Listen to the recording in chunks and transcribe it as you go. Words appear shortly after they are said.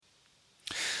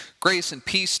Grace and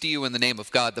peace to you in the name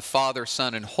of God, the Father,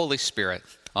 Son, and Holy Spirit.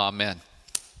 Amen.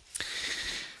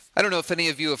 I don't know if any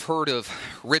of you have heard of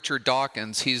Richard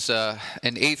Dawkins. He's an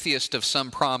atheist of some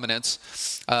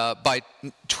prominence. By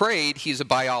trade, he's a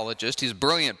biologist. He's a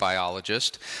brilliant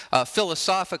biologist.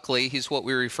 Philosophically, he's what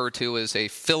we refer to as a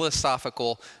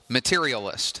philosophical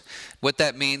materialist. What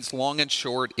that means, long and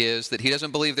short, is that he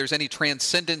doesn't believe there's any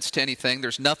transcendence to anything.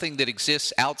 There's nothing that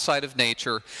exists outside of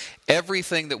nature.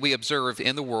 Everything that we observe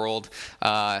in the world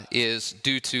is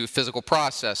due to physical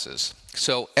processes.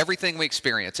 So everything we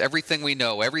experience, everything we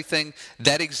know, everything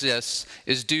that exists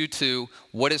is due to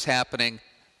what is happening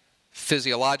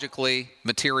physiologically,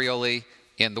 materially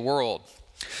in the world.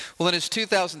 Well, in his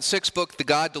 2006 book, The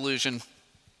God Delusion,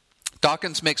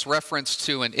 Dawkins makes reference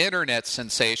to an internet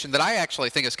sensation that I actually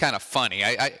think is kind of funny.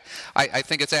 I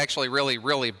think it's actually really,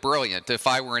 really brilliant. If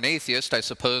I were an atheist, I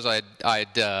suppose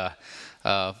I'd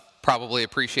probably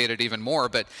appreciate it even more.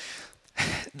 But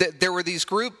there was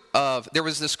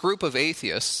this group of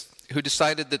atheists who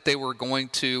decided that they were going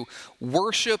to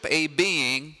worship a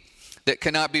being that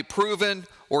cannot be proven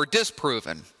or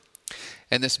disproven.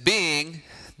 And this being,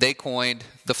 they coined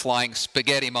the Flying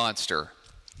Spaghetti Monster.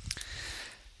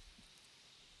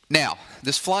 Now,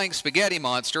 this Flying Spaghetti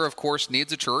Monster, of course,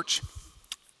 needs a church.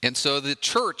 And so the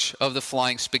Church of the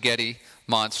Flying Spaghetti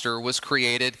Monster was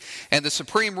created, and the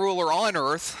supreme ruler on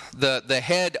earth, the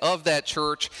head of that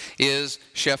church, is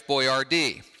Chef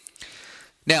Boyardee.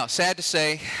 Now, sad to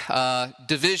say,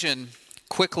 division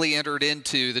quickly entered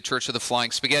into the Church of the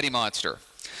Flying Spaghetti Monster.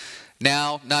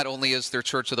 Now, not only is there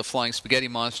Church of the Flying Spaghetti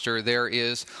Monster, there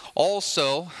is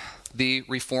also the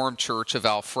Reformed Church of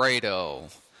Alfredo.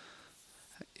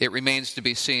 It remains to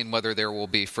be seen whether there will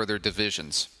be further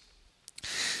divisions.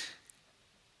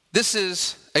 This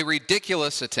is a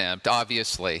ridiculous attempt,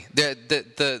 obviously.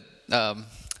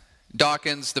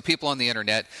 Dawkins, the people on the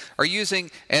internet, are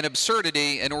using an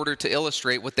absurdity in order to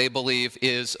illustrate what they believe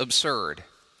is absurd.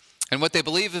 And what they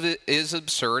believe is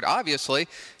absurd, obviously,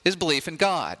 is belief in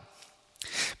God.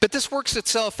 But this works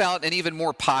itself out in even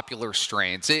more popular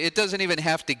strains. It doesn't even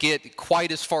have to get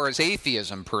quite as far as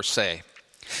atheism, per se.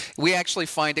 We actually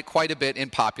find it quite a bit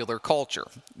in popular culture.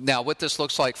 Now, what this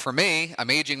looks like for me, I'm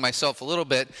aging myself a little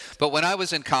bit, but when I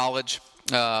was in college,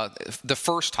 the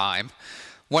first time,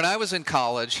 when I was in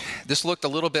college, this looked a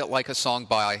little bit like a song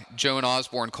by Joan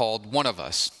Osborne called One of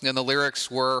Us. And the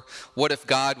lyrics were, "What if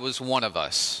God was one of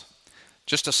us?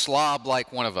 Just a slob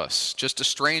like one of us. Just a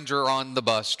stranger on the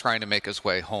bus trying to make his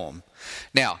way home."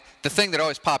 Now, the thing that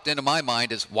always popped into my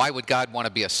mind is, why would God want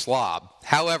to be a slob?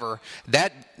 However,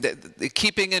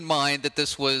 keeping in mind that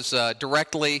this was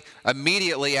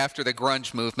immediately after the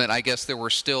grunge movement, I guess there were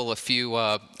still a few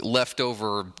a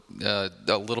little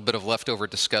bit of leftover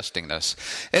disgustingness.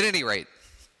 At any rate,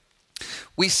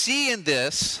 we see in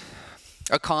this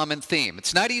a common theme.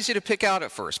 It's not easy to pick out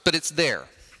at first, but it's there.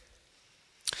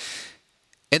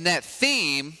 And that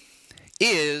theme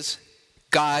is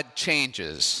God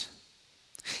changes.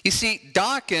 You see,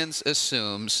 Dawkins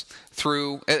assumes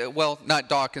not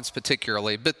Dawkins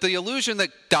particularly, but the allusion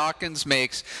that Dawkins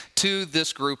makes to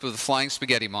this group of the Flying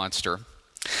Spaghetti Monster,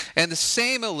 and the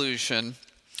same allusion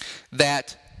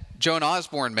that Joan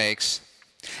Osborne makes,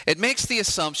 it makes the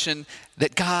assumption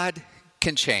that God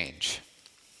can change.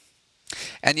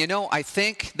 And I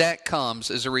think that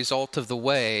comes as a result of the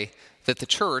way that the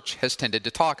church has tended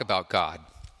to talk about God.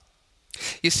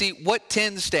 You see, what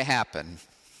tends to happen,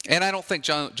 and I don't think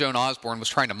Joan Osborne was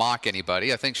trying to mock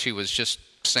anybody. I think she was just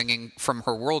singing from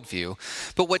her worldview.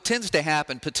 But what tends to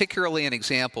happen, particularly in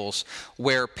examples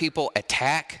where people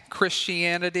attack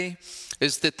Christianity,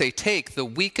 is that they take the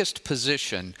weakest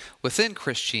position within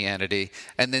Christianity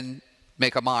and then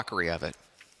make a mockery of it.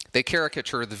 They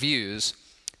caricature the views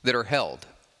that are held.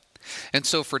 And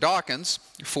so for Dawkins,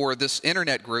 for this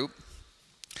internet group,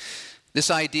 this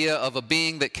idea of a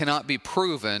being that cannot be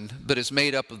proven but is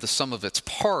made up of the sum of its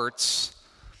parts,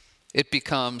 it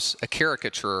becomes a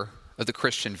caricature of the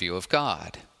Christian view of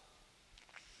God.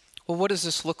 Well, what does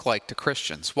this look like to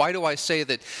Christians? Why do I say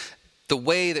that the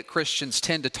way that Christians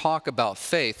tend to talk about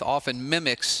faith often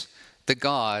mimics the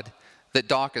God that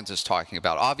Dawkins is talking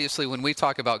about? Obviously, when we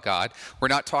talk about God, we're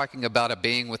not talking about a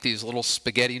being with these little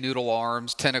spaghetti noodle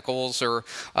arms, tentacles, or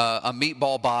a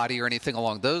meatball body or anything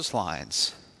along those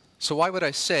lines. So why would I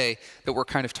say that we're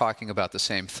kind of talking about the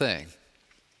same thing?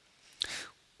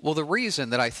 Well, the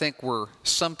reason that I think we're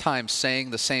sometimes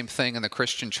saying the same thing in the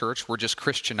Christian church, we're just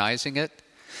Christianizing it,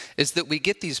 is that we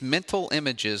get these mental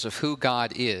images of who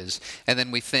God is, and then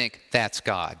we think, that's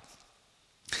God.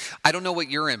 I don't know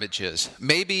what your image is.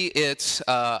 Maybe it's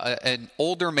an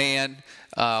older man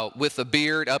with a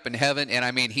beard up in heaven, and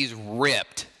I mean, he's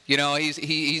ripped. You know,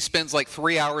 he spends like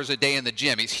 3 hours a day in the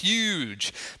gym. He's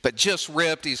huge, but just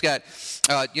ripped. He's got,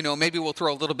 maybe we'll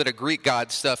throw a little bit of Greek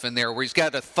god stuff in there where he's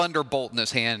got a thunderbolt in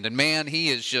his hand. And man,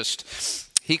 he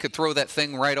could throw that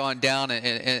thing right on down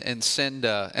and send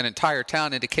an entire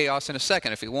town into chaos in a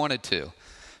second if he wanted to.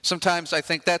 Sometimes I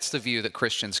think that's the view that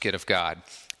Christians get of God.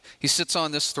 He sits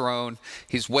on this throne,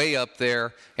 he's way up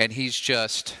there, and he's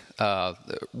just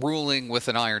ruling with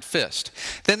an iron fist.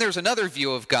 Then there's another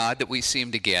view of God that we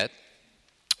seem to get,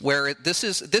 where this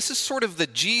is sort of the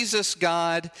Jesus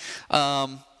God,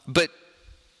 but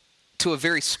to a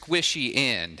very squishy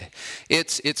end.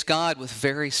 It's God with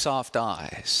very soft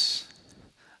eyes,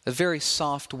 a very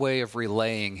soft way of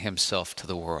relaying himself to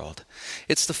the world.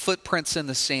 It's the footprints in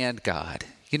the sand God.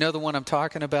 You know the one I'm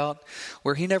talking about?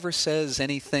 Where he never says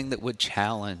anything that would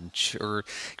challenge or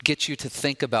get you to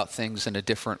think about things in a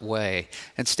different way.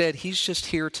 Instead, he's just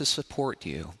here to support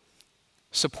you.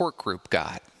 Support group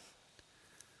God.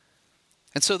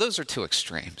 And so those are two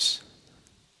extremes.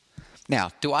 Now,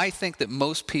 do I think that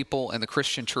most people in the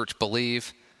Christian church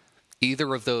believe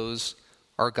either of those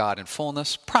are God in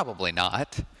fullness? Probably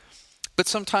not. But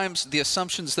sometimes the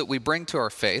assumptions that we bring to our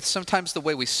faith, sometimes the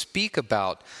way we speak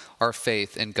about our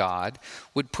faith in God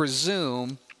would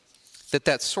presume that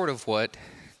that's sort of what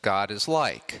God is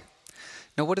like.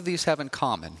 Now, what do these have in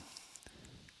common?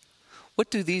 What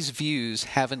do these views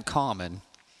have in common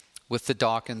with the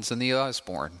Dawkins and the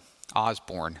Osborne?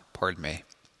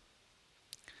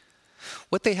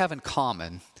 What they have in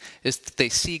common is that they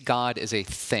see God as a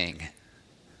thing.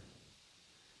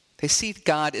 They see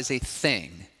God as a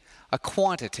thing. A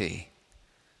quantity,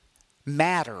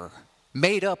 matter,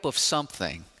 made up of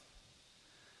something.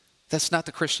 That's not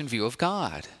the Christian view of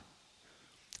God.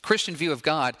 The Christian view of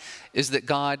God is that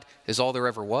God is all there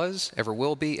ever was, ever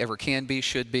will be, ever can be,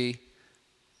 should be.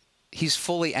 He's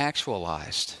fully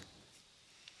actualized.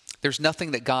 There's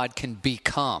nothing that God can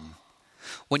become.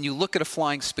 When you look at a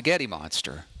flying spaghetti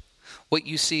monster, what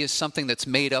you see is something that's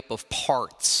made up of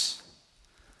parts.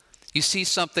 You see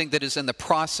something that is in the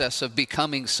process of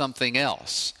becoming something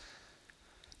else.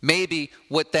 Maybe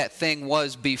what that thing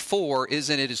was before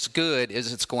isn't as good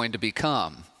as it's going to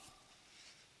become.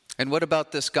 And what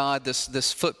about this God,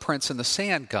 this footprints in the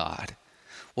sand God?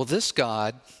 Well, this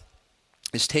God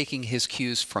is taking his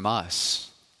cues from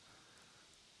us,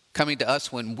 coming to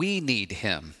us when we need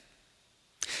him.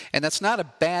 And that's not a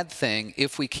bad thing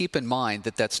if we keep in mind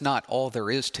that that's not all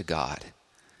there is to God.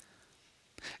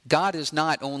 God is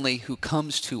not only who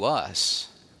comes to us.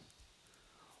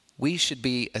 We should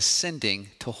be ascending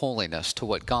to holiness, to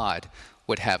what God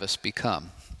would have us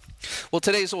become. Well,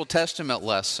 today's Old Testament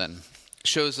lesson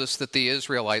shows us that the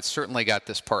Israelites certainly got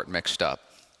this part mixed up.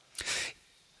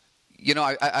 You know,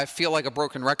 I feel like a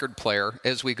broken record player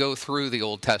as we go through the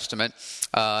Old Testament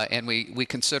and we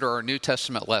consider our New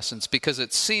Testament lessons, because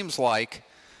it seems like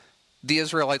the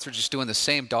Israelites are just doing the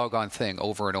same doggone thing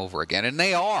over and over again. And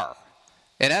they are.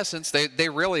 In essence, they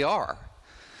really are.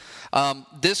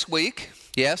 This week,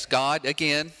 yes, God,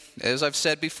 again, as I've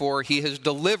said before, he has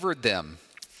delivered them.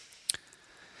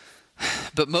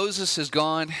 But Moses has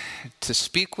gone to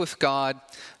speak with God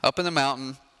up in the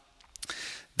mountain.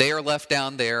 They are left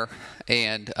down there,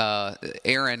 and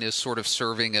Aaron is sort of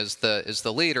serving as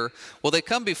the leader. Well, they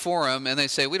come before him, and they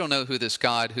say, we don't know who this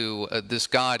God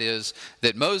is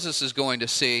that Moses is going to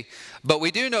see, but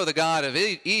we do know the God of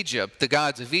Egypt, the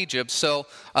gods of Egypt, so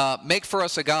make for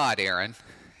us a god, Aaron.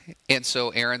 And so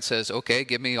Aaron says, okay,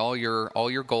 give me all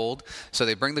your gold. So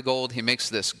they bring the gold. He makes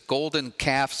this golden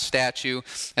calf statue,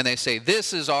 and they say,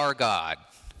 this is our God.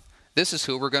 This is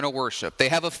who we're going to worship. They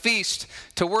have a feast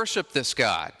to worship this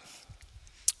God.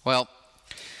 Well,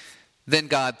 then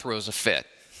God throws a fit,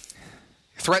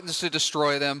 threatens to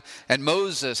destroy them, and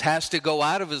Moses has to go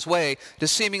out of his way to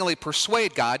seemingly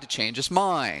persuade God to change his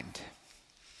mind.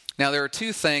 Now, there are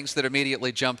two things that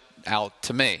immediately jump out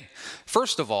to me.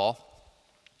 First of all,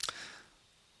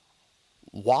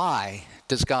 why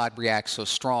does God react so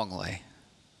strongly?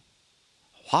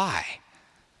 Why?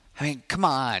 I mean, come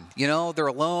on, they're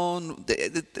alone.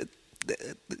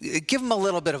 Give them a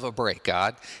little bit of a break,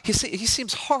 God. He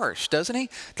seems harsh, doesn't he?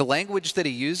 The language that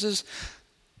he uses,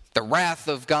 the wrath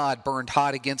of God burned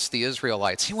hot against the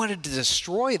Israelites. He wanted to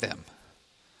destroy them.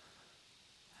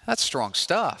 That's strong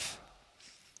stuff.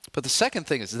 But the second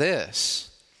thing is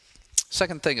this.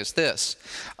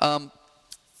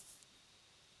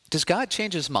 Does God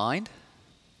change his mind?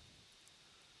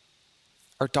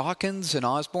 Are Dawkins and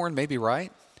Osborne maybe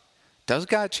right? Does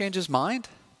God change his mind?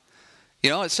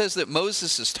 It says that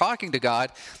Moses is talking to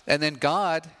God, and then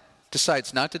God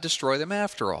decides not to destroy them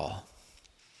after all.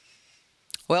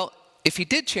 Well, if he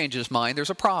did change his mind, there's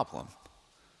a problem.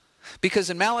 Because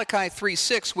in Malachi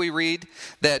 3:6 we read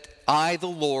that I, the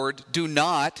Lord, do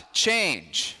not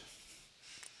change.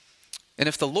 And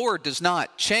if the Lord does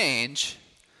not change,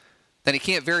 then he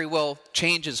can't very well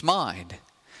change his mind.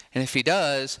 And if he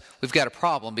does, we've got a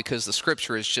problem because the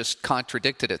scripture has just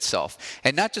contradicted itself.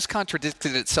 And not just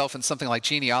contradicted itself in something like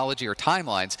genealogy or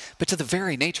timelines, but to the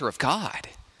very nature of God,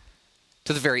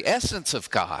 to the very essence of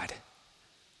God.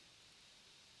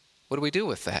 What do we do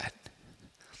with that?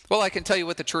 Well, I can tell you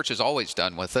what the church has always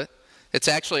done with it. It's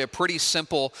actually a pretty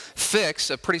simple fix,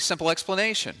 a pretty simple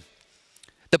explanation.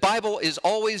 The Bible is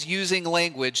always using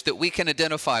language that we can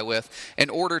identify with in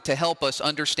order to help us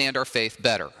understand our faith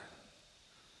better.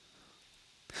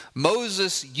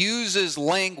 Moses uses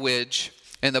language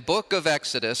in the book of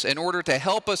Exodus in order to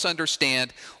help us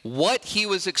understand what he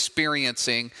was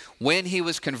experiencing when he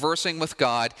was conversing with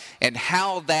God and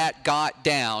how that got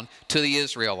down to the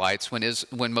Israelites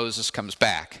when Moses comes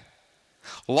back.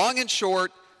 Long and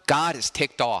short, God is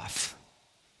ticked off.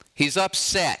 He's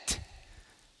upset.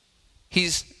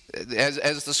 He's,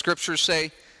 as the scriptures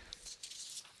say,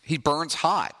 he burns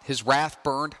hot. His wrath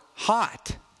burned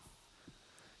hot.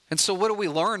 And so what do we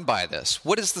learn by this?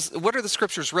 What are the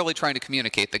scriptures really trying to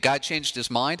communicate? That God changed his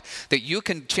mind? That you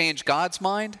can change God's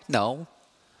mind? No.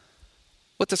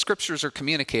 What the scriptures are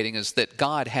communicating is that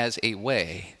God has a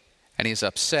way, and he's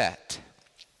upset.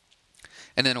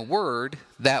 And in a word,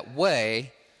 the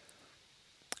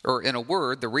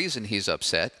reason he's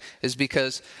upset is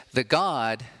because the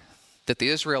God that the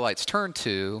Israelites turn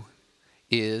to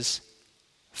is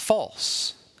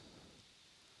false.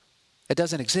 It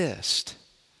doesn't exist.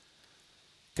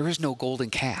 There is no golden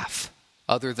calf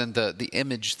other than the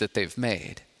image that they've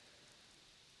made.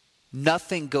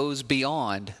 Nothing goes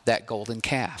beyond that golden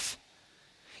calf.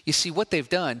 You see, what they've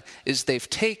done is they've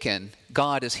taken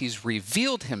God as he's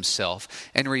revealed himself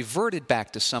and reverted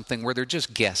back to something where they're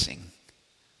just guessing.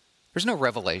 There's no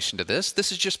revelation to this.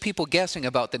 This is just people guessing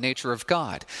about the nature of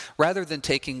God, rather than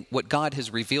taking what God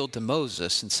has revealed to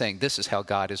Moses and saying, this is how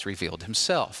God has revealed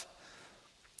himself.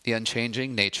 The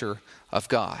unchanging nature of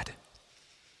God.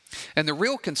 And the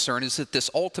real concern is that this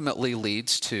ultimately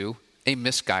leads to a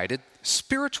misguided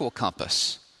spiritual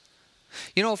compass.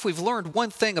 You know, if we've learned one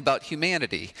thing about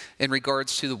humanity in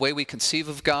regards to the way we conceive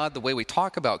of God, the way we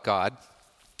talk about God,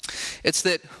 it's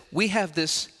that we have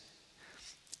this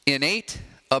innate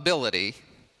ability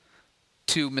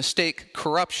to mistake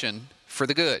corruption for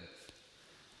the good.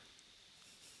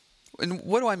 And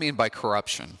what do I mean by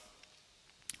corruption?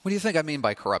 What do you think I mean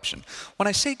by corruption? When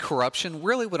I say corruption,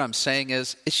 really what I'm saying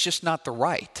is it's just not the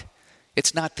right.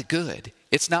 It's not the good.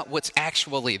 It's not what's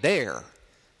actually there.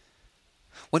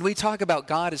 When we talk about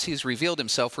God as he's revealed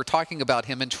himself, we're talking about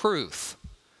him in truth.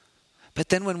 But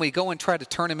then when we go and try to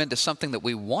turn him into something that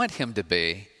we want him to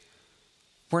be,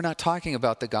 we're not talking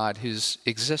about the God who's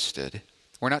existed.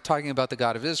 We're not talking about the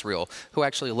God of Israel, who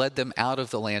actually led them out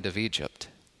of the land of Egypt.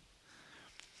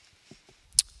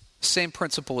 Same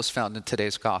principle is found in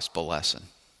today's gospel lesson.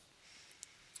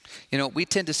 You know, we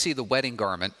tend to see the wedding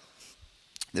garment,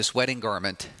 this wedding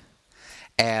garment,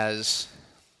 as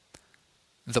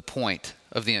the point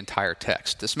of the entire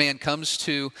text. This man comes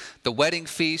to the wedding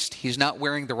feast. He's not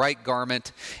wearing the right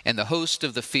garment, and the host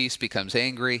of the feast becomes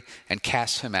angry and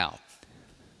casts him out.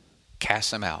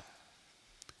 Casts him out.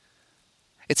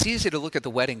 It's easy to look at the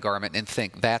wedding garment and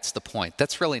think that's the point.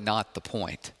 That's really not the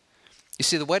point. You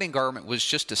see, the wedding garment was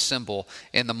just a symbol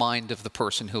in the mind of the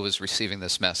person who was receiving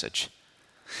this message.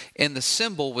 And the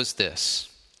symbol was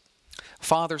this.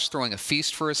 Father's throwing a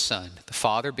feast for his son, the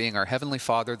Father being our Heavenly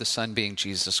Father, the Son being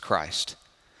Jesus Christ.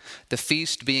 The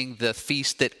feast being the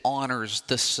feast that honors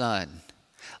the Son,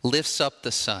 lifts up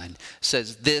the Son,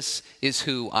 says, this is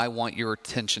who I want your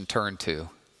attention turned to.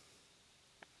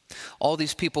 All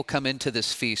these people come into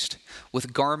this feast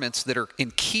with garments that are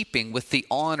in keeping with the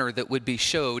honor that would be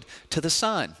showed to the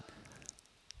Son.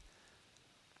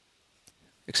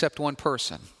 Except one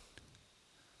person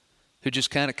who just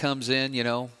kind of comes in,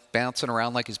 bouncing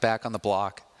around like he's back on the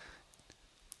block.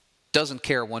 Doesn't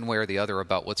care one way or the other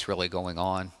about what's really going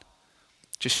on.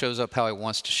 Just shows up how he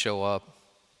wants to show up.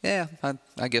 Yeah,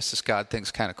 I guess this God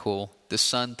thing's kind of cool. This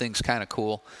Son thing's kind of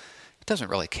cool. Doesn't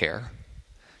really care.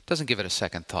 Doesn't give it a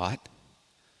second thought.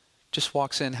 Just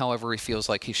walks in however he feels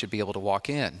like he should be able to walk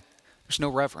in. There's no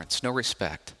reverence, no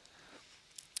respect.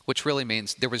 Which really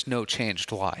means there was no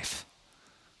changed life.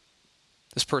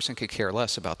 This person could care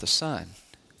less about the Son.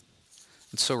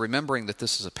 And so remembering that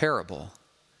this is a parable,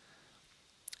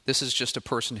 this is just a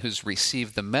person who's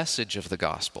received the message of the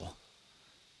gospel,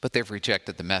 but they've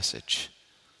rejected the message.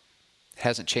 It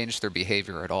hasn't changed their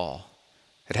behavior at all.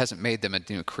 It hasn't made them a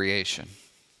new creation.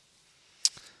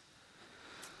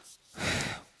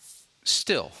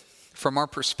 still, from our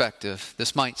perspective,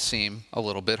 this might seem a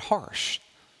little bit harsh.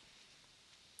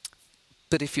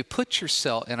 But if you put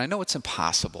yourself, and I know it's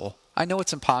impossible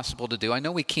to do. I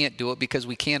know we can't do it because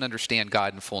we can't understand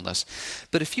God in fullness.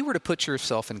 But if you were to put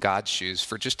yourself in God's shoes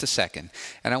for just a second,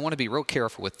 and I want to be real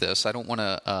careful with this. I don't want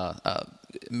to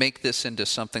make this into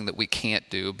something that we can't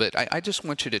do, but I just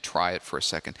want you to try it for a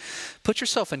second. Put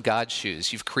yourself in God's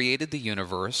shoes. You've created the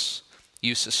universe.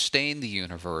 You sustain the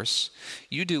universe.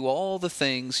 You do all the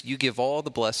things. You give all the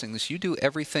blessings. You do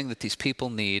everything that these people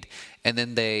need, and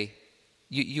then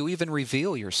you even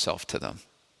reveal yourself to them.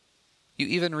 You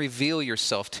even reveal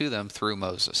yourself to them through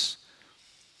Moses.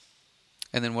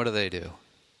 And then what do?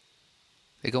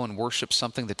 They go and worship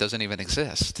something that doesn't even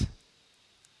exist.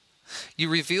 You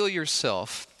reveal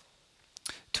yourself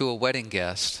to a wedding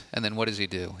guest, and then what does he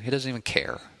do? He doesn't even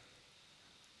care.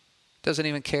 Doesn't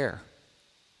even care.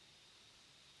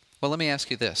 Well, let me ask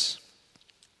you this.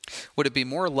 Would it be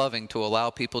more loving to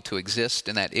allow people to exist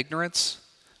in that ignorance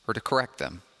or to correct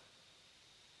them?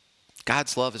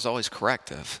 God's love is always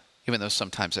corrective, even though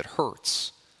sometimes it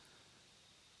hurts.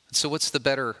 And so what's the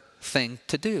better thing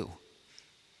to do?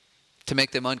 To make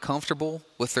them uncomfortable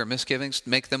with their misgivings,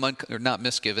 make them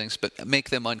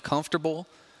uncomfortable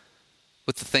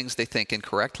with the things they think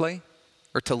incorrectly,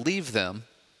 or to leave them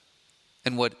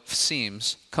in what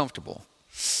seems comfortable?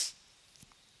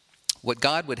 What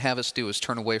God would have us do is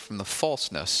turn away from the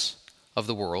falseness of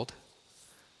the world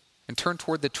and turn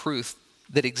toward the truth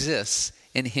that exists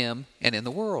in Him and in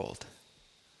the world.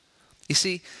 You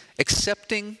see,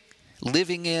 accepting,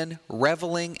 living in,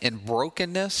 reveling in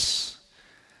brokenness,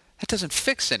 that doesn't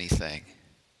fix anything.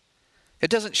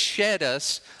 It doesn't shed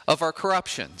us of our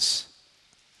corruptions.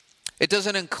 It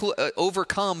doesn't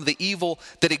overcome the evil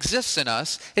that exists in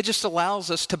us. It just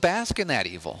allows us to bask in that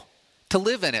evil, to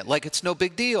live in it like it's no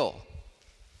big deal.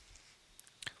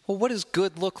 Well, what does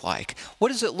good look like? What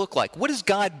does it look like? What does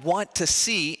God want to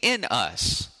see in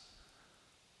us?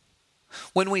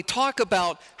 When we talk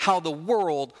about how the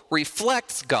world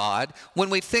reflects God, when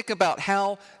we think about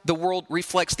how the world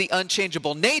reflects the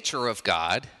unchangeable nature of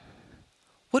God,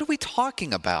 what are we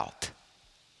talking about?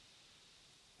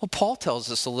 Well, Paul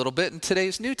tells us a little bit in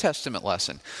today's New Testament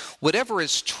lesson. Whatever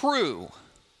is true,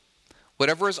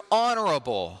 whatever is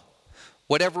honorable,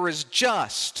 whatever is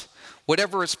just,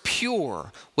 whatever is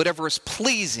pure, whatever is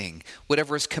pleasing,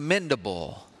 whatever is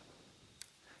commendable.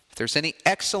 If there's any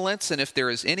excellence and if there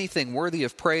is anything worthy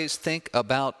of praise, think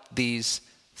about these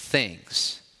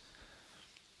things.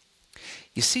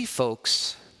 You see,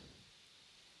 folks,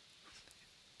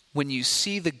 when you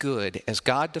see the good as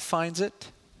God defines it,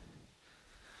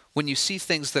 when you see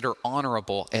things that are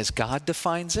honorable as God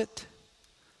defines it,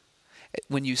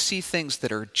 when you see things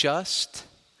that are just,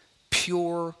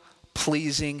 pure,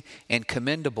 pleasing, and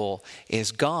commendable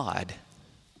as God,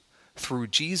 through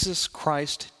Jesus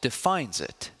Christ, defines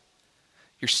it,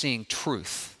 you're seeing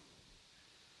truth.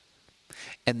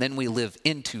 And then we live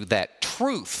into that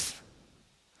truth.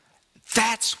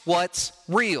 That's what's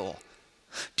real.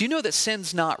 Do you know that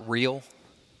sin's not real?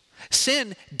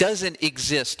 Sin doesn't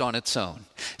exist on its own.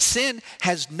 Sin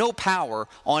has no power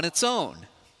on its own.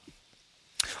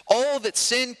 All that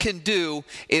sin can do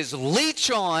is leech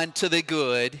on to the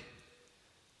good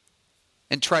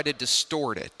and try to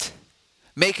distort it,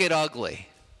 make it ugly.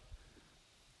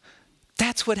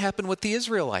 That's what happened with the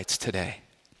Israelites today,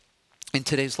 in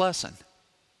today's lesson.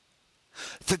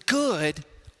 The good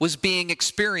was being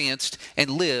experienced and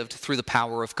lived through the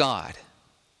power of God.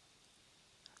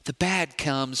 The bad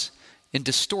comes and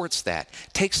distorts that,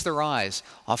 takes their eyes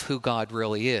off who God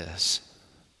really is.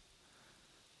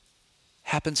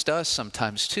 Happens to us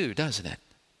sometimes too, doesn't it?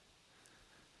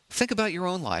 Think about your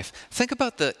own life. Think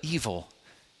about the evil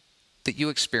that you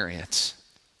experience.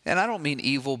 And I don't mean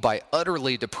evil by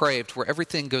utterly depraved where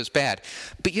everything goes bad.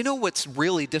 But you know what's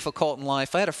really difficult in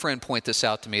life? I had a friend point this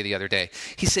out to me the other day.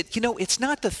 He said, it's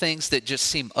not the things that just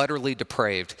seem utterly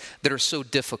depraved that are so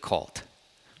difficult.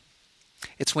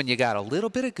 It's when you got a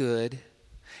little bit of good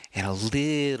and a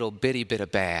little bitty bit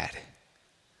of bad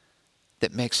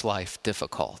that makes life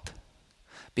difficult.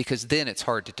 Because then it's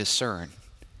hard to discern.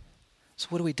 So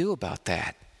what do we do about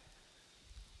that?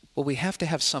 Well, we have to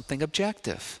have something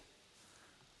objective.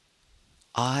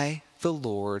 I, the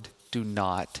Lord, do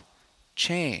not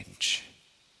change.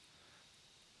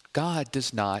 God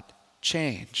does not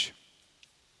change.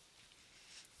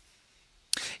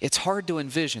 It's hard to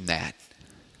envision that.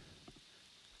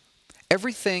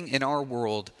 Everything in our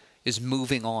world is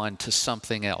moving on to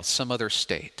something else, some other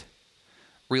state.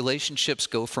 Relationships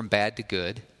go from bad to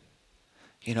good.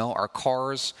 Our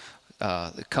cars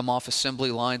come off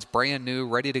assembly lines, brand new,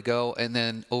 ready to go, and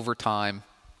then over time,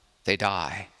 they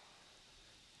die.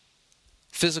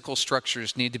 Physical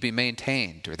structures need to be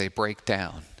maintained or they break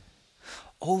down.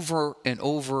 Over and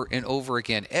over and over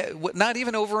again. Not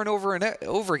even over and over and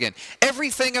over again.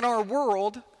 Everything in our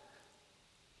world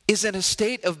is in a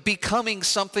state of becoming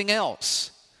something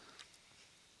else.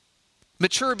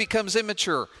 Mature becomes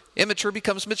immature. Immature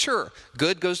becomes mature.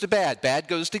 Good goes to bad. Bad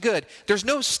goes to good. There's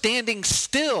no standing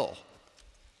still.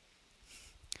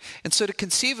 And so to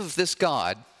conceive of this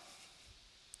God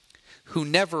who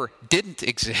never didn't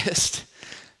exist,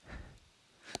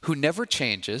 who never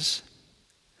changes,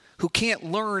 who can't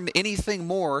learn anything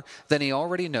more than he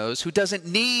already knows, who doesn't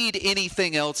need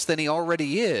anything else than he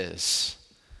already is.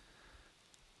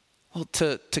 Well,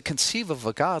 to conceive of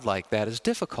a God like that is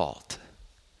difficult.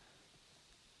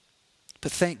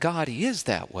 But thank God he is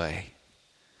that way.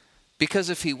 Because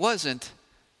if he wasn't,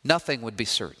 nothing would be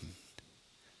certain.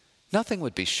 Nothing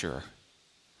would be sure.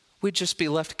 We'd just be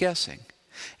left guessing.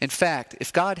 In fact,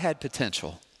 if God had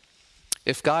potential,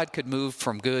 if God could move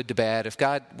from good to bad, if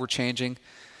God were changing,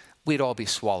 we'd all be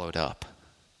swallowed up.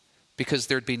 Because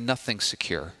there'd be nothing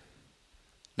secure,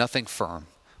 nothing firm.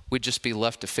 We'd just be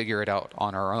left to figure it out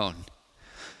on our own.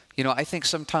 You know, I think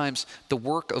sometimes the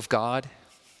work of God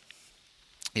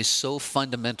is so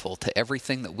fundamental to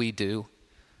everything that we do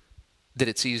that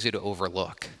it's easy to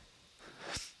overlook.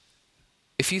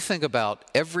 If you think about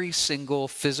every single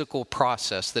physical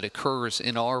process that occurs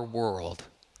in our world,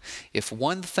 if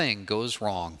one thing goes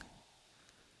wrong,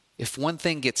 if one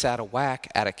thing gets out of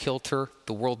whack, out of kilter,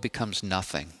 the world becomes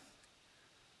nothing.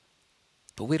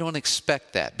 But we don't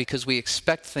expect that because we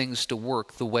expect things to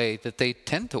work the way that they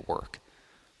tend to work.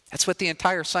 That's what the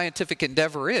entire scientific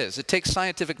endeavor is. It takes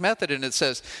scientific method and it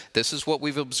says, this is what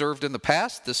we've observed in the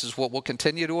past, this is what we'll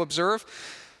continue to observe.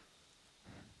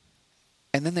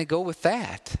 And then they go with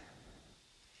that,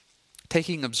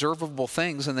 taking observable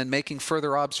things and then making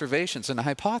further observations and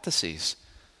hypotheses.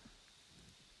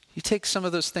 You take some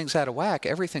of those things out of whack,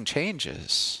 everything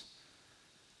changes.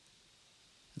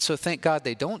 And so thank God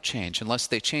they don't change unless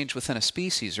they change within a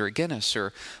species or a genus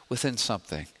or within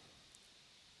something.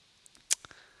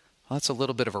 Well, that's a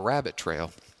little bit of a rabbit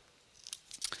trail.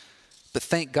 But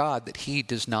thank God that he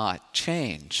does not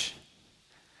change.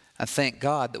 And thank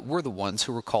God that we're the ones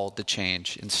who were called to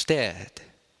change instead.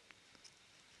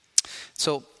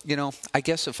 So, you know, I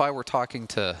guess if I were talking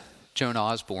to Joan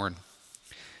Osborne,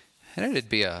 and it'd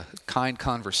be a kind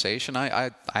conversation.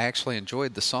 I actually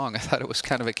enjoyed the song. I thought it was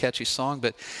kind of a catchy song.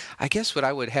 But I guess what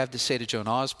I would have to say to Joan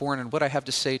Osborne and what I have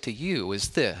to say to you is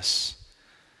this.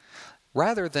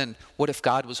 Rather than what if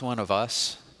God was one of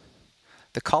us,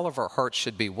 the call of our hearts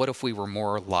should be, what if we were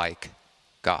more like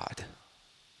God?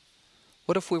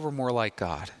 What if we were more like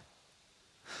God?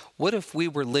 What if we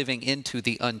were living into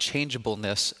the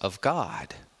unchangeableness of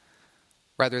God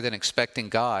rather than expecting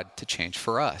God to change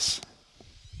for us?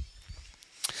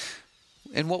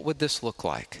 And what would this look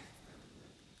like?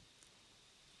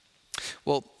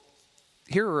 Well,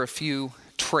 here are a few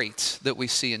traits that we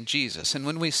see in Jesus. And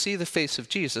when we see the face of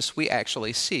Jesus, we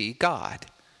actually see God.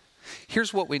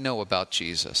 Here's what we know about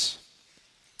Jesus.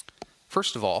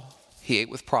 First of all, he ate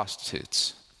with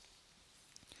prostitutes.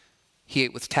 He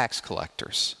ate with tax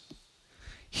collectors.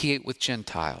 He ate with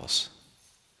Gentiles.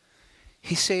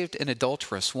 He saved an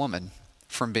adulterous woman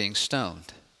from being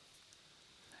stoned.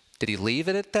 Did he leave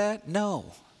it at that?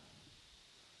 No.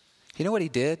 You know what he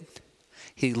did?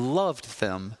 He loved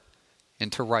them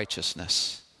into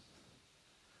righteousness.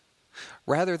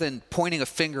 Rather than pointing a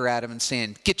finger at him and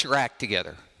saying, get your act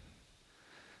together,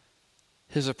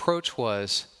 his approach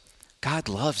was, God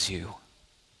loves you.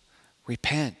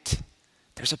 Repent.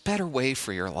 There's a better way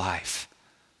for your life.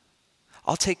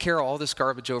 I'll take care of all this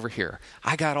garbage over here.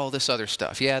 I got all this other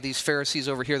stuff. Yeah, these Pharisees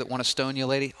over here that want to stone you,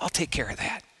 lady, I'll take care of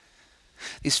that.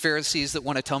 These Pharisees that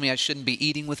want to tell me I shouldn't be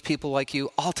eating with people like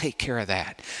you, I'll take care of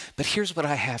that. But here's what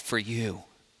I have for you.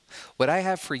 What I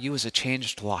have for you is a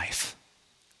changed life.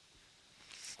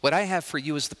 What I have for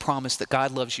you is the promise that God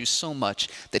loves you so much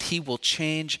that he will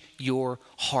change your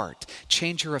heart,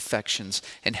 change your affections,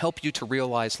 and help you to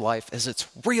realize life as it's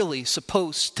really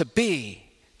supposed to be.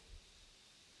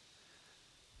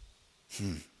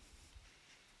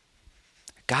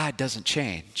 God doesn't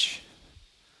change.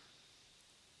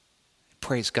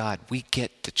 Praise God, we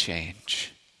get to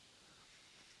change.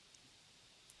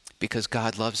 Because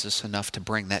God loves us enough to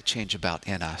bring that change about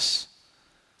in us.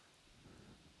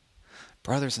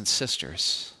 Brothers and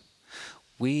sisters,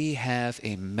 we have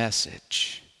a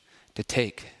message to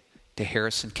take to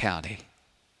Harrison County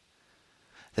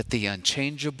that the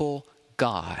unchangeable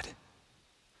God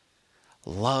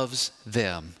loves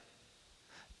them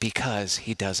because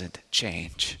he doesn't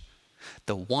change.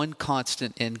 The one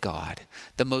constant in God,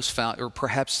 the most or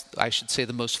perhaps I should say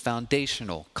the most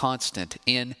foundational constant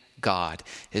in God,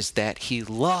 is that he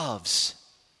loves.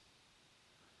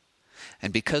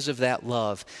 And because of that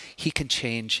love, he can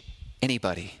change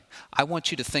anybody. I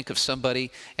want you to think of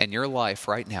somebody in your life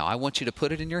right now. I want you to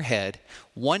put it in your head,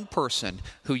 one person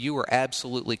who you are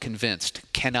absolutely convinced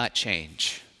cannot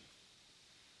change,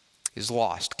 is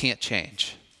lost, can't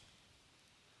change.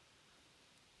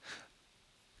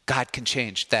 God can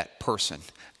change that person.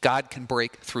 God can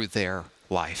break through their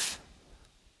life.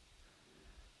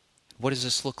 What does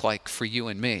this look like for you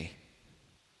and me?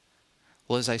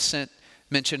 Well, as I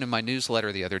mentioned in my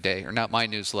newsletter the other day, or not my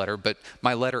newsletter, but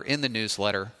my letter in the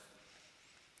newsletter,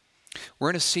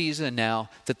 we're in a season now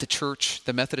that the church,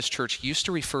 the Methodist Church, used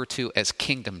to refer to as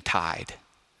Kingdom Tide.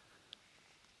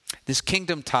 This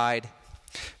Kingdom Tide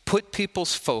put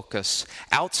people's focus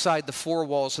outside the four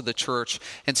walls of the church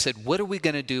and said, what are we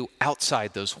going to do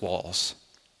outside those walls?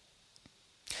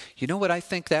 You know what I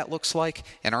think that looks like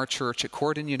in our church at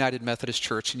Corydon United Methodist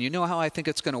Church, and you know how I think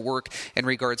it's going to work in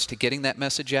regards to getting that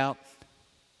message out?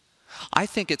 I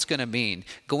think it's going to mean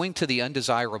going to the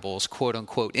undesirables, quote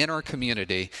unquote, in our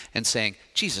community and saying,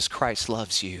 Jesus Christ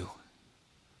loves you.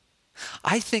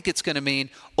 I think it's going to mean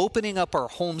opening up our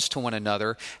homes to one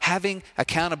another, having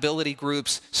accountability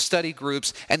groups, study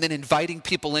groups, and then inviting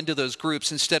people into those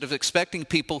groups instead of expecting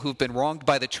people who've been wronged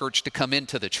by the church to come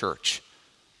into the church.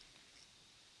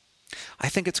 I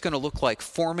think it's going to look like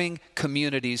forming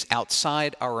communities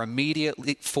outside our immediate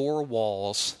four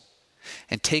walls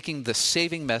and taking the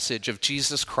saving message of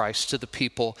Jesus Christ to the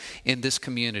people in this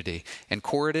community, in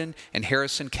Corydon and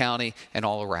Harrison County and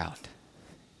all around.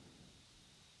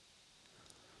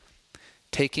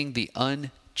 Taking the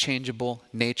unchangeable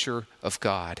nature of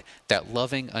God, that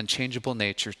loving, unchangeable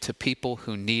nature, to people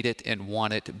who need it and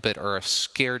want it but are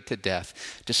scared to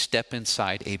death to step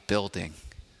inside a building.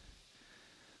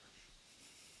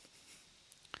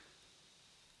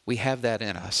 We have that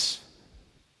in us.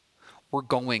 We're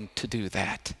going to do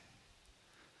that.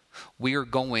 We are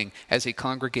going, as a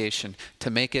congregation, to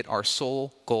make it our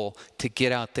sole goal to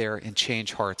get out there and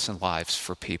change hearts and lives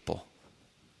for people.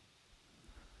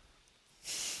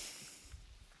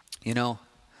 You know,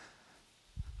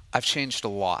 I've changed a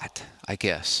lot, I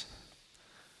guess,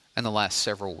 in the last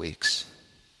several weeks.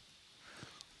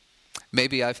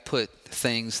 Maybe I've put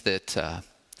things that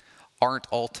aren't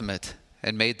ultimate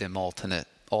and made them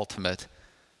ultimate.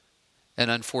 And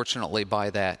unfortunately, by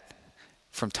that,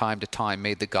 from time to time,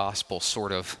 made the gospel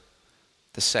sort of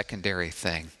the secondary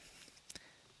thing.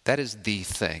 That is the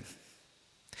thing.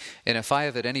 And if I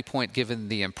have at any point given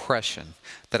the impression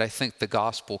that I think the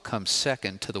gospel comes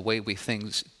second to the way we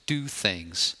do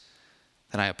things,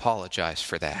 then I apologize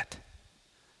for that.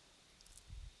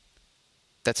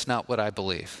 That's not what I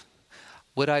believe.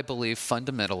 What I believe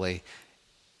fundamentally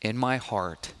in my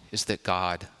heart is that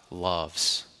God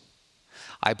loves.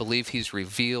 I believe he's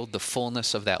revealed the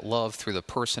fullness of that love through the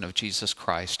person of Jesus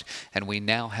Christ, and we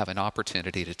now have an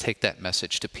opportunity to take that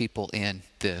message to people in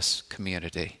this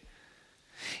community.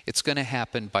 It's going to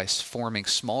happen by forming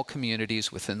small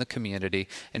communities within the community,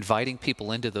 inviting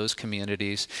people into those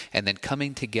communities, and then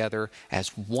coming together as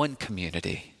one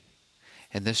community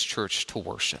in this church to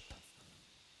worship.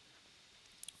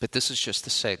 But this is just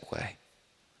the segue.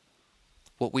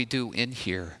 What we do in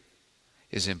here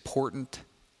is important,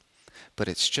 but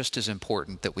it's just as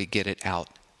important that we get it out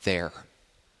there.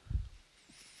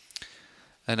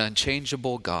 An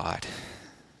unchangeable God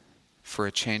for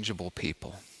a changeable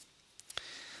people.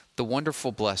 The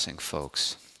wonderful blessing,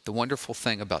 folks, the wonderful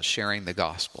thing about sharing the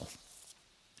gospel.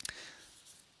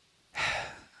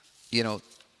 You know,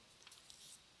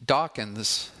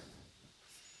 Dawkins,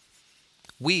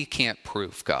 we can't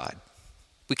prove God.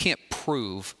 We can't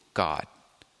prove God.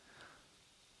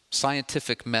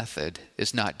 Scientific method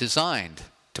is not designed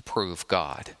to prove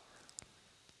God.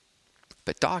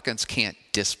 But Dawkins can't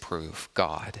disprove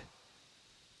God.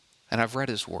 And I've read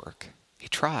his work. He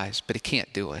tries, but he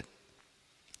can't do it.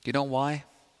 You know why?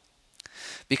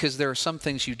 Because there are some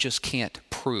things you just can't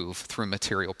prove through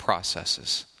material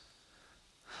processes.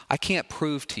 I can't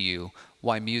prove to you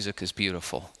why music is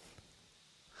beautiful.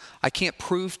 I can't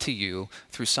prove to you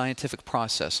through scientific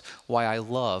process why I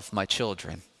love my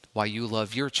children, why you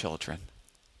love your children.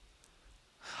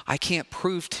 I can't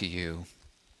prove to you,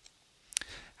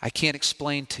 I can't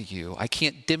explain to you, I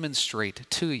can't demonstrate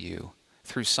to you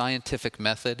through scientific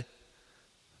method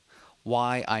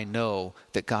why I know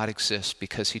that God exists,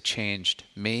 because he changed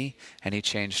me and he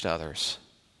changed others.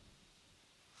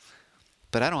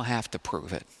 But I don't have to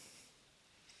prove it.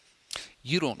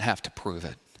 You don't have to prove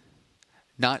it.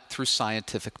 Not through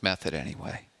scientific method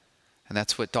anyway. And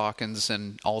that's what Dawkins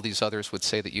and all these others would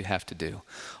say that you have to do.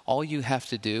 All you have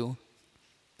to do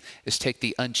is take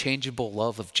the unchangeable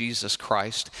love of Jesus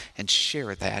Christ and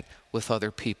share that with other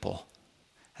people.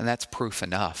 And that's proof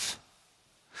enough.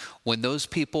 When those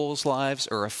people's lives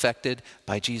are affected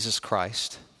by Jesus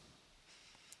Christ,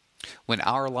 when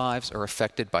our lives are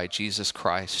affected by Jesus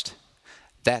Christ,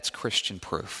 that's Christian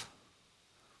proof.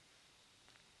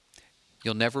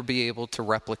 You'll never be able to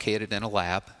replicate it in a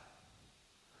lab.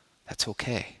 That's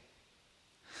okay.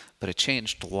 But a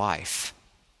changed life,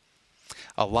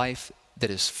 a life that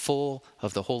is full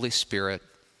of the Holy Spirit,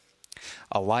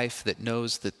 a life that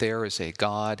knows that there is a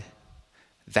God,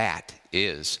 that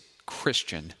is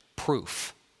Christian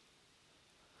proof.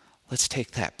 Let's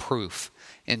take that proof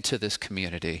into this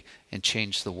community and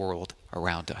change the world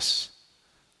around us.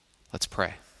 Let's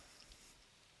pray.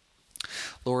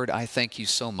 Lord, I thank you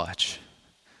so much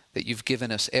that you've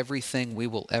given us everything we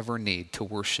will ever need to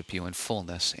worship you in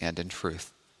fullness and in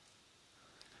truth.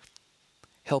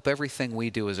 Help everything we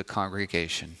do as a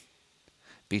congregation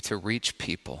be to reach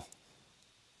people,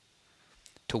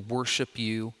 to worship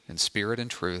you in spirit and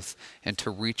truth, and to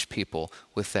reach people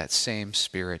with that same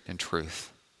spirit and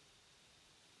truth.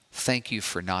 Thank you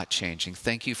for not changing.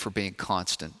 Thank you for being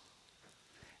constant.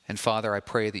 And Father, I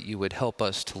pray that you would help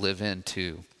us to live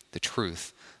into the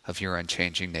truth of your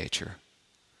unchanging nature.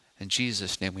 In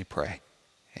Jesus' name we pray.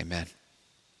 Amen.